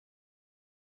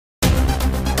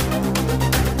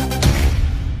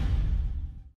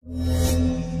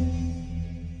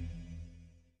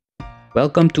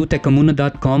Welcome to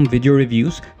Techamuna.com video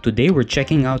reviews. Today we're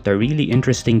checking out a really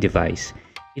interesting device.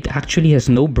 It actually has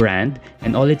no brand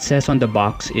and all it says on the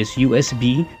box is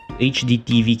USB to HD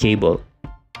TV cable.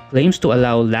 Claims to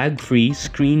allow lag-free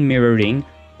screen mirroring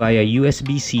via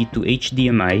USB-C to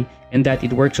HDMI and that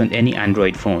it works on any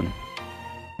Android phone.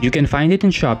 You can find it in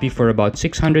Shopee for about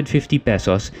 650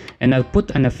 pesos and I'll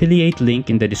put an affiliate link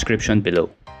in the description below.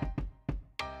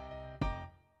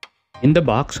 In the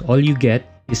box, all you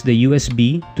get is the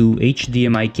USB to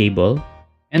HDMI cable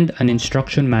and an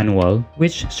instruction manual,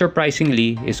 which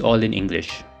surprisingly is all in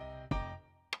English.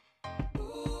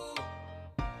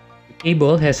 The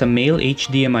cable has a male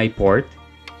HDMI port,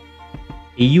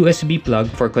 a USB plug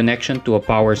for connection to a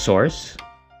power source,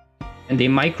 and a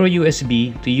micro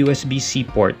USB to USB-C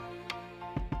port.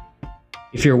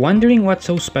 If you're wondering what's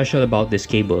so special about this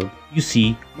cable, you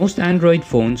see, most Android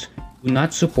phones do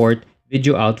not support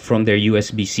video out from their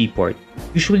USB-C port.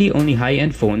 Usually only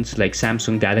high-end phones like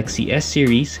Samsung Galaxy S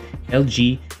series,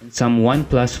 LG, and some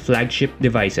OnePlus flagship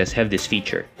devices have this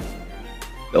feature.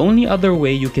 The only other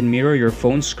way you can mirror your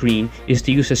phone screen is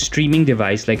to use a streaming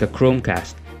device like a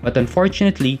Chromecast, but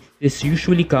unfortunately, this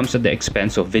usually comes at the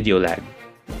expense of video lag.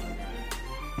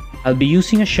 I'll be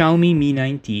using a Xiaomi Mi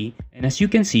 9T, and as you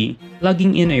can see,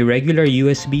 plugging in a regular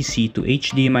USB-C to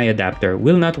HDMI adapter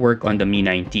will not work on the Mi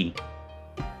 9T.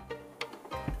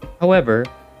 However,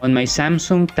 on my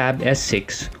Samsung Tab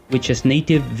S6, which has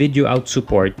native video out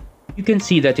support, you can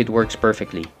see that it works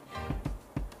perfectly.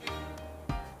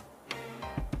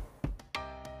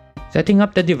 Setting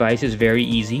up the device is very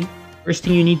easy. First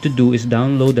thing you need to do is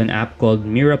download an app called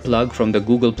MiraPlug from the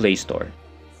Google Play Store.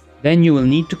 Then you will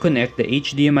need to connect the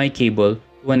HDMI cable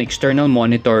to an external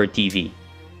monitor or TV.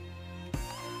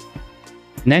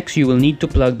 Next, you will need to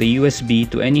plug the USB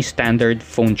to any standard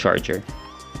phone charger.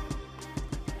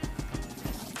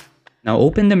 Now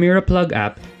open the MiraPlug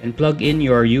app and plug in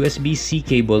your USB-C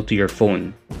cable to your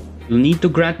phone. You'll need to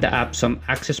grant the app some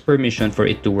access permission for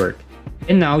it to work.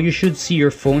 And now you should see your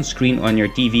phone screen on your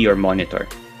TV or monitor.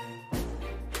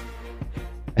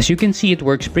 As you can see, it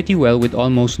works pretty well with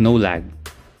almost no lag.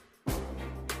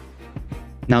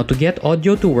 Now to get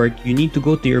audio to work, you need to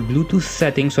go to your Bluetooth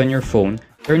settings on your phone,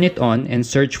 turn it on and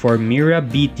search for Mira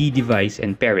BT device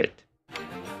and pair it.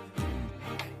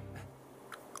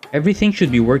 Everything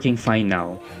should be working fine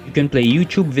now. You can play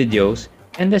YouTube videos,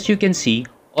 and as you can see,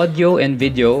 audio and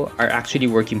video are actually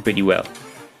working pretty well.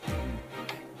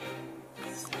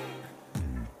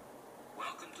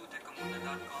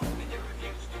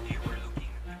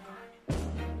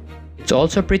 It's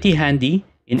also pretty handy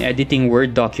in editing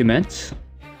Word documents.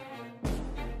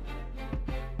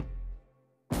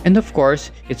 And of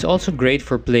course, it's also great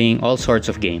for playing all sorts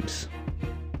of games.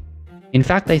 In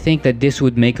fact, I think that this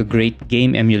would make a great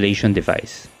game emulation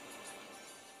device.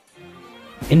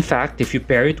 In fact, if you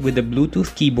pair it with a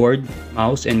Bluetooth keyboard,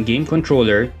 mouse, and game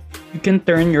controller, you can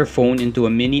turn your phone into a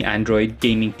mini Android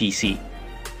gaming PC.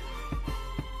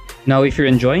 Now, if you're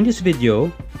enjoying this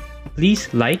video,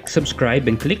 please like, subscribe,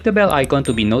 and click the bell icon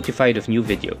to be notified of new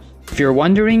videos. If you're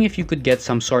wondering if you could get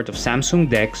some sort of Samsung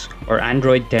DeX or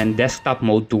Android 10 desktop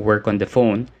mode to work on the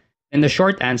phone, then the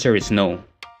short answer is no.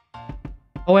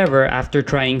 However, after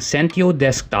trying Sentio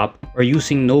Desktop or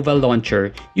using Nova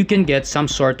Launcher, you can get some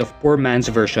sort of poor man's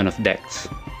version of DeX.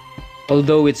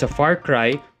 Although it's a far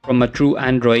cry from a true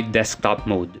Android desktop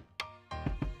mode.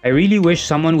 I really wish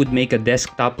someone would make a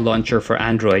desktop launcher for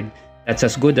Android that's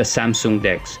as good as Samsung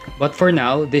DeX, but for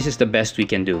now, this is the best we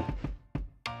can do.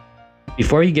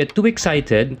 Before you get too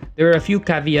excited, there are a few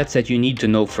caveats that you need to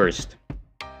know first.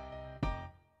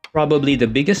 Probably the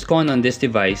biggest con on this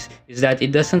device is that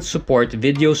it doesn't support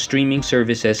video streaming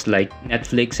services like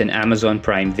Netflix and Amazon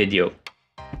Prime Video.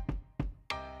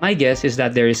 My guess is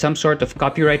that there is some sort of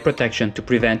copyright protection to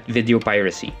prevent video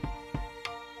piracy.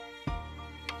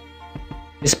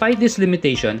 Despite this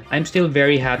limitation, I'm still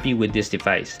very happy with this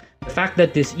device. The fact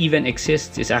that this even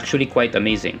exists is actually quite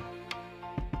amazing.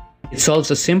 It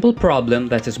solves a simple problem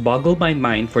that has boggled my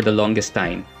mind for the longest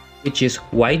time, which is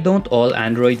why don't all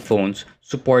Android phones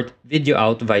support video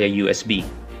out via USB?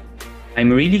 I'm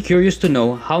really curious to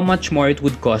know how much more it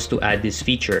would cost to add this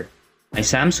feature. My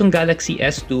Samsung Galaxy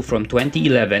S2 from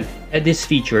 2011 had this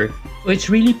feature, so it's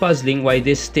really puzzling why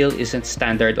this still isn't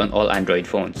standard on all Android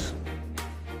phones.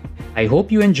 I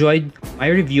hope you enjoyed my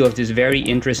review of this very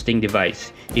interesting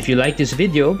device. If you like this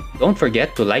video, don't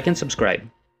forget to like and subscribe.